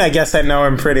mean, I guess I know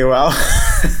him pretty well.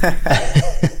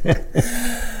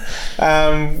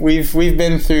 We've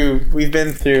been through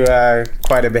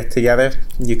quite a bit together.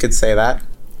 You could say that.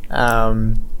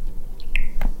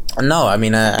 No, I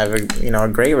mean, I have a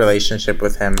great relationship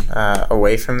with him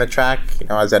away from the track. You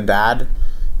know, as a dad,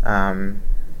 and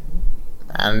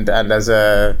as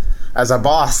a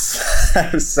boss.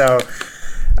 So,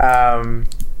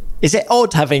 is it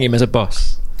odd having him as a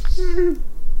boss?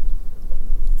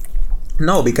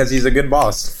 No, because he's a good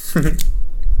boss.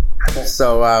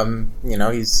 So, you know,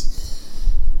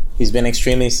 he's been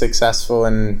extremely successful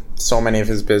in so many of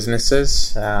his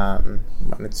businesses.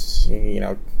 It's, you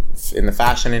know, in the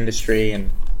fashion industry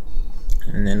and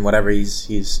in whatever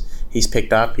he's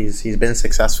picked up, he's been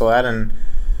successful at, and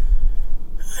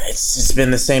it's been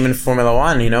the same in Formula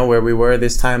 1. You know, where we were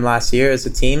this time last year as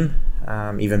a team,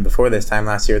 even before this time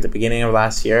last year, at the beginning of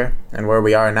last year, and where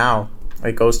we are now.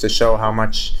 It goes to show how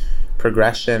much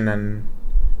progression and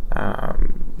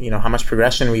you know, how much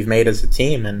progression we've made as a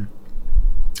team, and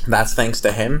that's thanks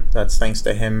to him. That's thanks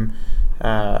to him, you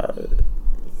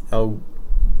know,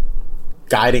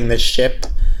 guiding this ship,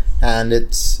 and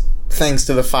it's thanks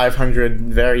to the 500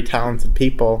 very talented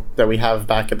people that we have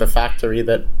back at the factory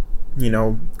that, you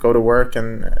know, go to work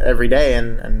and every day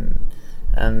and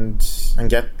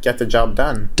get the job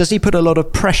done. Does he put a lot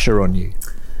of pressure on you?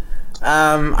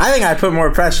 I think I put more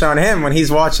pressure on him when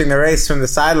he's watching the race from the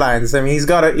sidelines. I mean, he's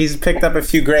picked up a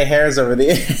few grey hairs over the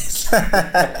years.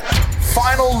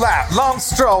 Final lap, Lance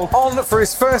Stroll on for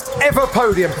his first ever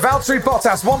podium. Valtteri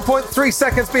Bottas 1.3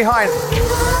 seconds behind.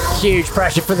 Huge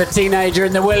pressure for the teenager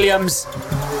in the Williams,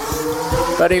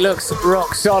 but he looks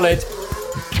rock solid.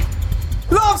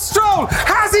 Lance Stroll,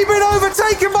 has he been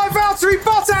overtaken by Valtteri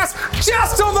Bottas?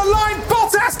 Just on the line,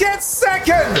 Bottas gets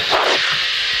second.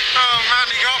 Oh man,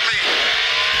 he got me.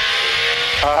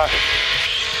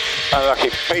 Unlucky.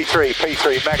 P3,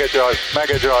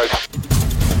 mega drive.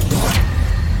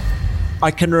 I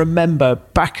can remember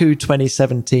Baku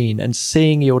 2017 and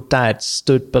seeing your dad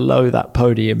stood below that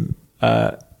podium.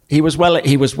 He was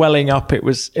welling up. It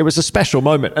was a special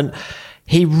moment, and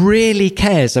he really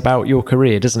cares about your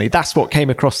career, doesn't he? That's what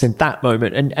came across in that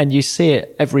moment, and you see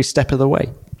it every step of the way.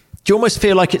 Do you almost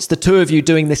feel like it's the two of you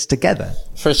doing this together?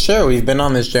 For sure. We've been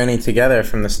on this journey together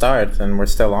from the start, and we're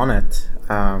still on it.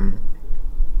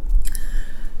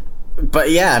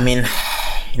 But yeah, I mean,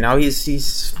 you know,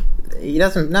 he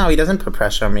doesn't put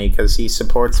pressure on me, because he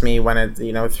supports me when it,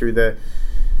 you know, through the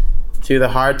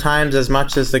hard times as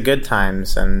much as the good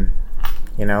times. And,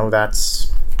 you know,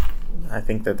 I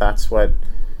think that's what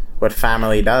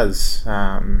family does.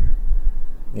 You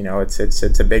know, it's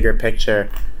a bigger picture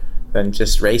than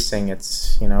just racing.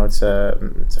 It's, you know, it's a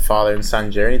father and son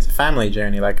journey. It's a family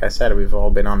journey. Like I said, we've all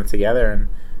been on it together,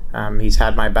 and he's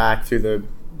had my back through the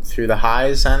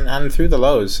highs and through the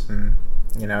lows, and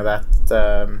you know that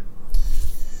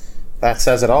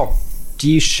says it all. do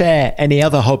you share any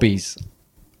other hobbies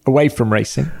away from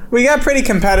racing? We get pretty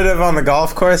competitive on the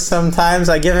golf course sometimes.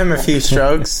 I give him a few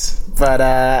strokes, but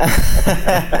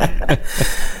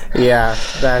yeah,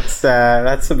 that's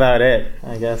about it,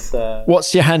 I guess.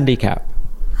 What's your handicap?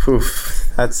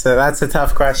 Oof, that's a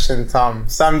tough question, Tom.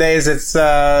 Some days it's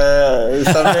 100.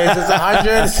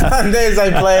 Some days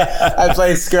I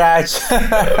play scratch.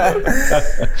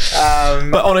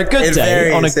 But on a good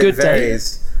day,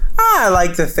 I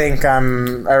like to think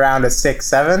I'm around a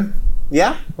 6-7.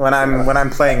 Yeah, when I'm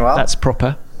playing well. That's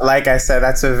proper. Like I said,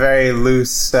 that's a very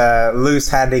loose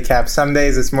handicap. Some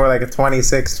days it's more like a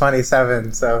 26,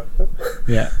 27. So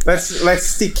yeah,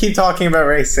 let's keep talking about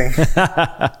racing.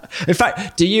 In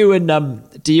fact, do you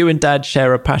and Dad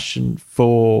share a passion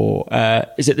for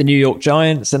is it the New York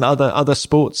Giants and other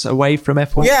sports away from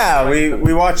F1? Yeah,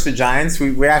 we watch the Giants.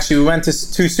 We went to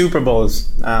 2 Super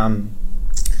Bowls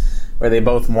where they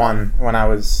both won when I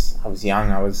was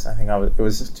young. It was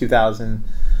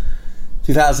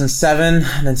 2007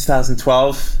 and then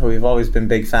 2012. We've always been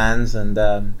big fans, and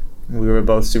we were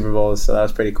both Super Bowls, so that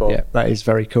was pretty cool. Yeah, that is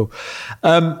very cool.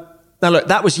 Now look,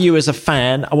 that was you as a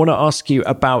fan. I want to ask you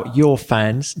about your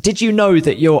fans. Did you know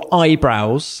that your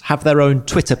eyebrows have their own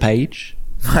Twitter page?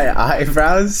 My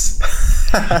eyebrows?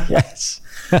 Yes.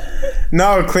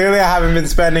 No, clearly I haven't been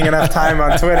spending enough time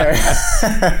on Twitter.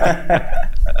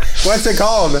 What's it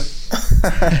called?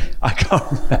 I can't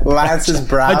remember. Lance's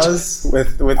brows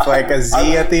with like a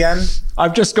Z at the end.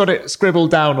 I've just got it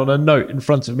scribbled down on a note in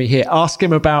front of me here. Ask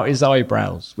him about his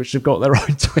eyebrows, which have got their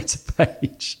own Twitter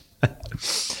page.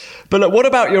 But look, what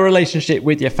about your relationship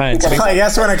with your fans? Well, I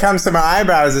guess when it comes to my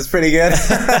eyebrows, it's pretty good.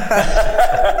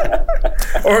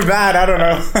 Or bad, I don't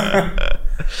know.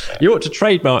 You ought to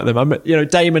trademark them.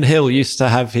 Damon Hill used to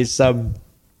have his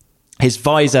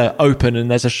visor open,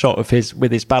 and there's a shot of his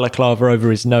with his balaclava over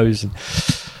his nose.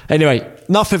 Anyway,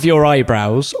 enough of your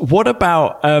eyebrows. What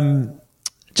about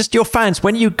just your fans?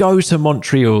 When you go to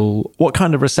Montreal, what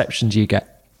kind of reception do you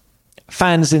get?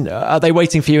 Fans are they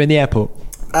waiting for you in the airport?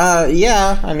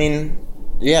 Yeah, I mean,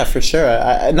 yeah, for sure.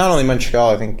 Not only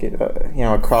Montreal, I think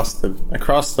across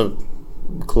the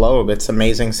globe, it's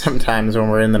amazing sometimes when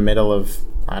we're in the middle of,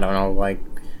 I don't know, like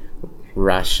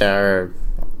Russia or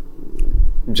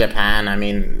Japan. I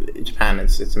mean, Japan,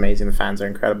 it's amazing. The fans are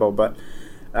incredible. But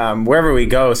wherever we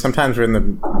go, sometimes we're in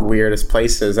the weirdest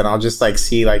places, and I'll just like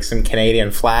see like some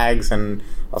Canadian flags, and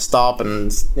I'll stop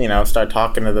and start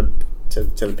talking to the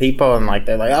people, and like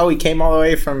they're like, oh, we came all the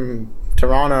way from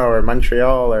Toronto or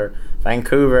Montreal or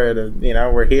Vancouver to,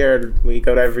 we're here, we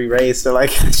go to every race. So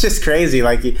like, it's just crazy.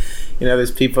 Like,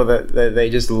 there's people that they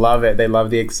just love it. They love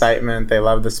the excitement. They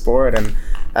love the sport. And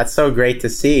that's so great to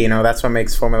see. That's what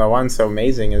makes Formula One so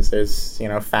amazing, is there's,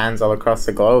 fans all across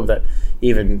the globe that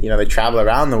even, they travel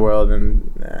around the world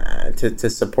and to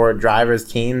support drivers'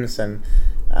 teams. And,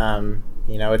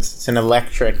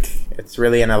 it's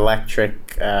really an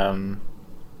electric,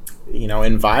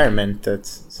 environment.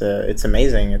 It's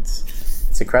amazing.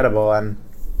 It's incredible. And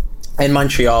in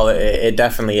Montreal, it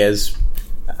definitely is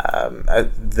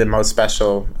the most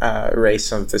special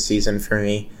race of the season for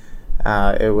me.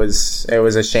 It was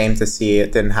a shame to see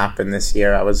it didn't happen this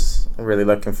year. I was really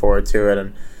looking forward to it,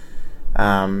 and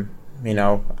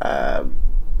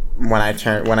when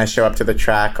I show up to the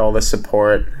track, all the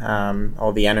support,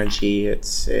 all the energy,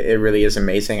 it really is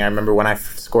amazing. I remember when I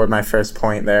scored my first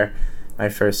point there, my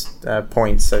first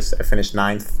points. I finished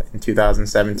 9th in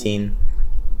 2017.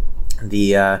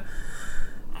 The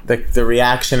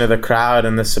reaction of the crowd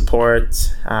and the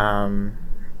support. I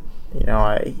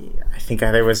think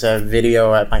there was a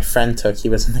video that my friend took. He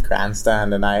was in the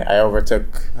grandstand, and I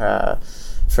overtook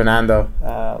Fernando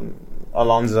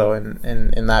Alonso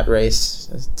in that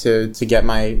race to get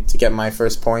my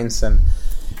first points. And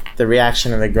the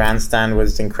reaction of the grandstand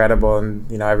was incredible,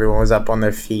 and everyone was up on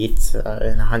their feet,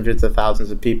 and hundreds of thousands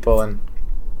of people, and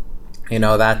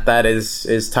that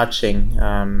is touching.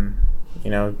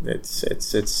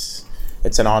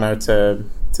 It's an honor to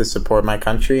support my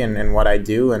country and what I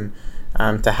do, and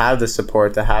to have the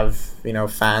support, to have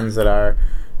fans that are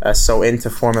so into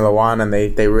Formula One, and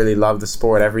they really love the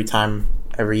sport.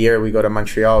 Every year we go to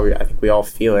Montreal, I think we all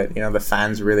feel it. The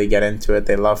fans really get into it.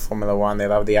 They love Formula One. They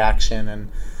love the action,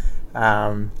 and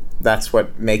that's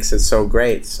what makes it so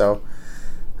great. So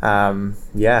I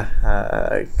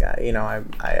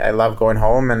love going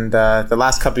home, and the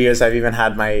last couple of years I've even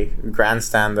had my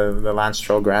grandstand, the Lance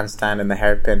Stroll grandstand in the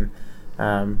hairpin,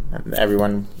 and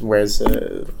everyone wears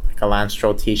a Lance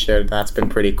Stroll t-shirt, and that's been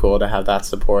pretty cool to have that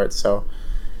support. So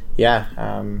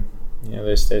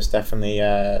there's definitely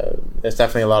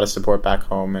a lot of support back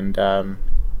home, and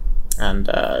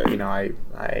you know, I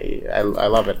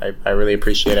love it. I really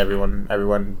appreciate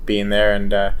everyone being there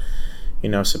and you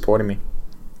know, supporting me.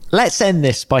 Let's end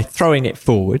this by throwing it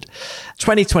forward.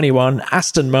 2021,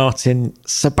 Aston Martin,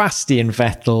 Sebastian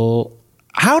Vettel.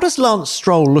 How does Lance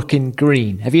Stroll look in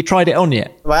green? Have you tried it on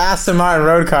yet? My Aston Martin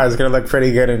road car is going to look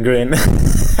pretty good in green.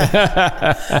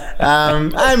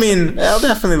 I mean, it'll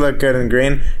definitely look good in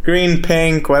green. Green,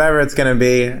 pink, whatever it's going to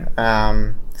be.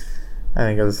 I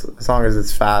think as long as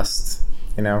it's fast,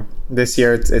 you know. This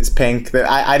year it's pink.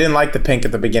 I didn't like the pink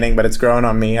at the beginning, but it's grown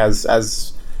on me as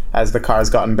the car's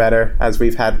gotten better, as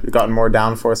we've gotten more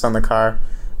downforce on the car.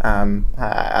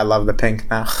 I love the pink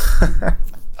now.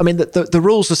 I mean, the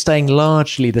rules are staying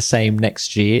largely the same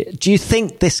next year. Do you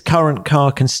think this current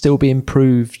car can still be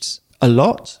improved a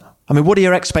lot? I mean, what are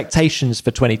your expectations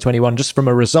for 2021, just from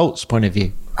a results point of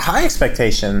view? High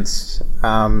expectations.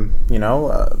 You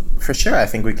know, for sure, I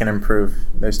think we can improve.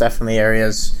 There's definitely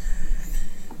areas.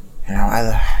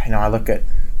 I look at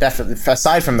definitely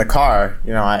aside from the car.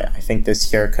 You know, I think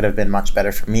this year could have been much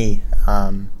better for me.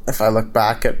 If I look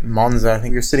back at Monza, I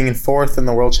think you're sitting in 4th in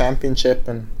the World Championship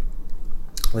and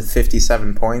with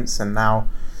 57 points, and now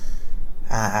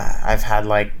I've had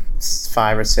like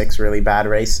 5 or 6 really bad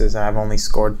races, and I've only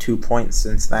scored 2 points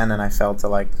since then, and I fell to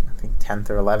like I think 10th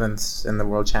or 11th in the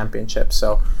World Championship.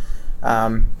 So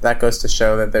that goes to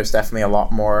show that there's definitely a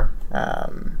lot more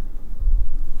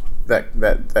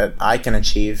that I can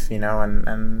achieve, you know,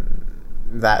 and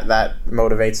that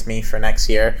motivates me for next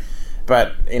year.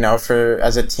 But you know,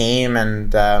 as a team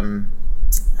and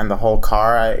the whole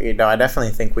car, I definitely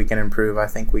think we can improve. I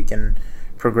think we can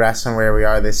progress on where we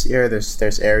are this year.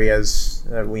 There's areas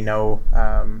that we know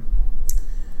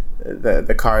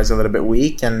the car is a little bit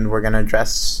weak, and we're going to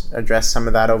address some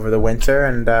of that over the winter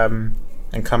and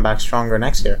come back stronger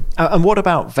next year. And what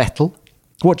about Vettel?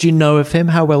 What do you know of him?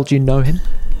 How well do you know him?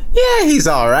 Yeah, he's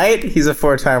all right. He's a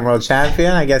 4-time world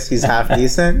champion. I guess he's half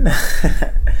decent.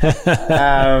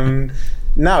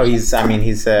 No, he's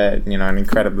an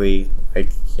incredibly, like,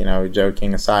 you know,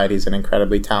 joking aside, he's an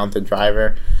incredibly talented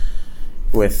driver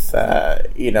with,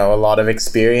 you know, a lot of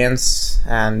experience,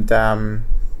 and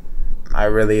I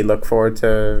really look forward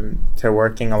to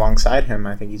working alongside him.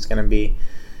 I think he's going to be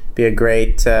a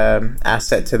great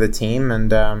asset to the team,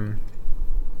 and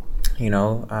it's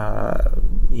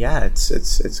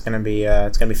going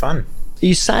to be fun. Are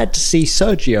you sad to see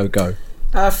Sergio go?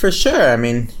 For sure. I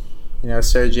mean, you know,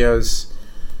 Sergio's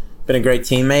been a great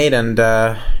teammate, and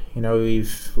you know,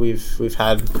 we've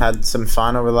had some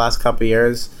fun over the last couple of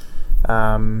years,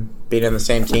 being in the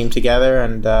same team together,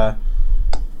 and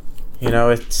you know,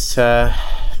 it's but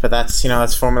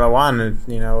that's Formula One, and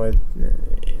you know,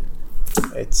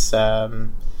 it's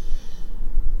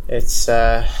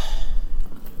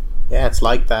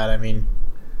like that. I mean,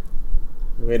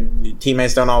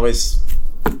 teammates don't always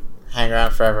hang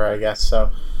around forever, I guess.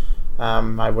 So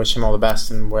I wish him all the best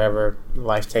in wherever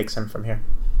life takes him from here.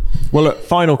 Well, look,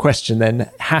 final question then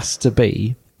has to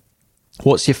be,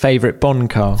 what's your favourite Bond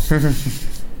car?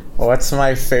 What's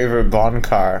my favourite Bond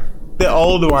car? The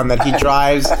old one that he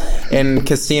drives in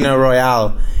Casino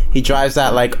Royale. He drives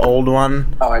that like old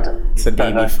one. Oh, I don't. It's a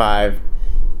DB5.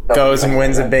 Goes and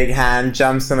wins a big hand,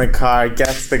 jumps in the car,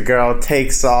 gets the girl,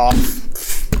 takes off.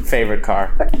 Favorite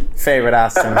car. Favorite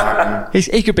Aston Martin.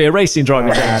 He could be a racing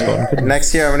driver, James Bond.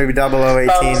 Next year I'm going to be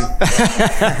 0018.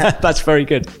 That's very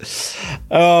good.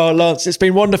 Oh, Lance, it's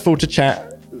been wonderful to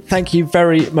chat. Thank you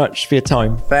very much for your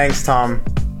time. Thanks, Tom.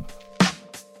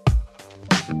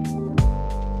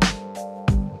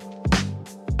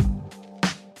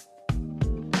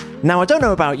 Now, I don't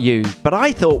know about you, but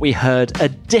I thought we heard a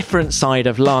different side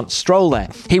of Lance Stroll there.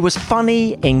 He was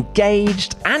funny,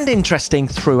 engaged, and interesting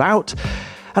throughout.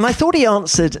 And I thought he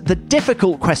answered the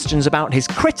difficult questions about his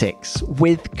critics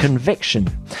with conviction.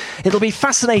 It'll be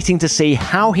fascinating to see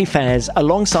how he fares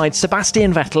alongside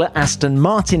Sebastian Vettel at Aston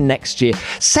Martin next year.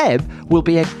 Seb will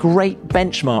be a great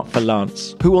benchmark for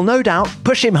Lance, who will no doubt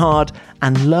push him hard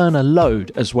and learn a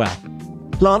load as well.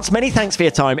 Lance, many thanks for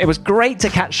your time. It was great to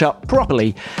catch up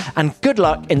properly, and good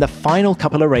luck in the final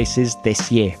couple of races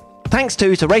this year. Thanks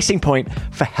too to Racing Point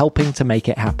for helping to make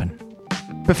it happen.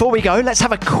 Before we go, let's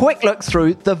have a quick look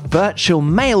through the virtual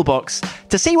mailbox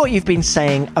to see what you've been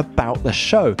saying about the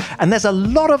show. And there's a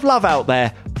lot of love out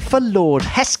there for Lord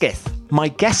Hesketh, my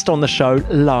guest on the show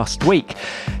last week.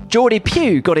 Geordie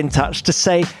Pugh got in touch to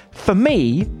say, for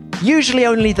me, usually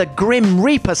only the Grim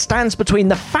Reaper stands between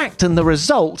the fact and the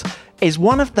result is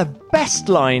one of the best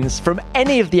lines from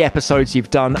any of the episodes you've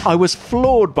done. I was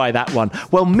floored by that one.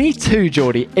 Well, me too,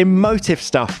 Geordie. Emotive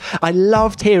stuff. I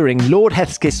loved hearing Lord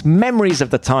Hesketh's memories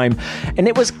of the time, and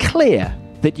it was clear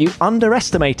that you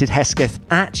underestimated Hesketh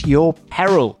at your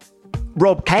peril.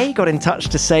 Rob K got in touch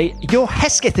to say, your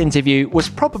Hesketh interview was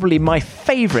probably my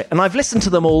favourite, and I've listened to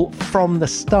them all from the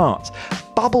start.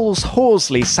 Bubbles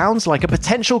Horsley sounds like a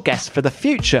potential guest for the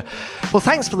future. Well,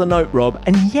 thanks for the note, Rob.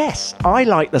 And yes, I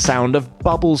like the sound of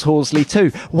Bubbles Horsley too.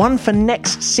 One for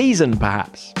next season,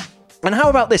 perhaps. And how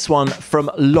about this one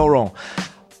from Laurent?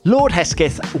 Lord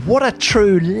Hesketh, what a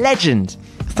true legend.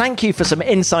 Thank you for some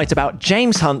insight about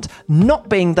James Hunt not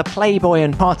being the playboy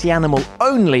and party animal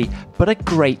only, but a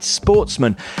great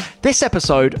sportsman. This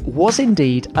episode was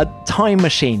indeed a time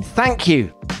machine. Thank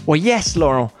you. Well, yes,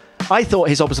 Laurent. I thought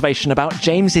his observation about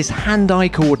James's hand-eye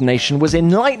coordination was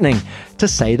enlightening, to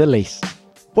say the least.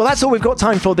 Well, that's all we've got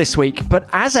time for this week, but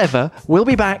as ever, we'll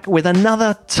be back with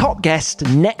another top guest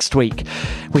next week.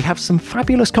 We have some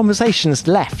fabulous conversations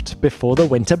left before the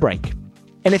winter break.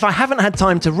 And if I haven't had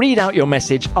time to read out your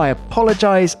message, I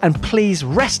apologise, and please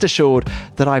rest assured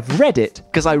that I've read it,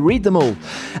 because I read them all.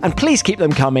 And please keep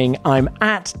them coming. I'm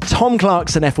at Tom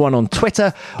Clarkson F1 on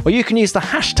Twitter, or you can use the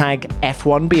hashtag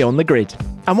F1 Beyond the Grid.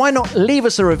 And why not leave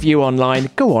us a review online?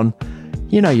 Go on,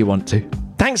 you know you want to.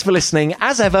 Thanks for listening.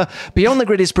 As ever, Beyond the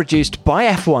Grid is produced by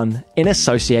F1 in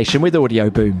association with Audio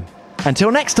Boom.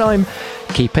 Until next time,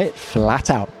 keep it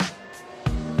flat out.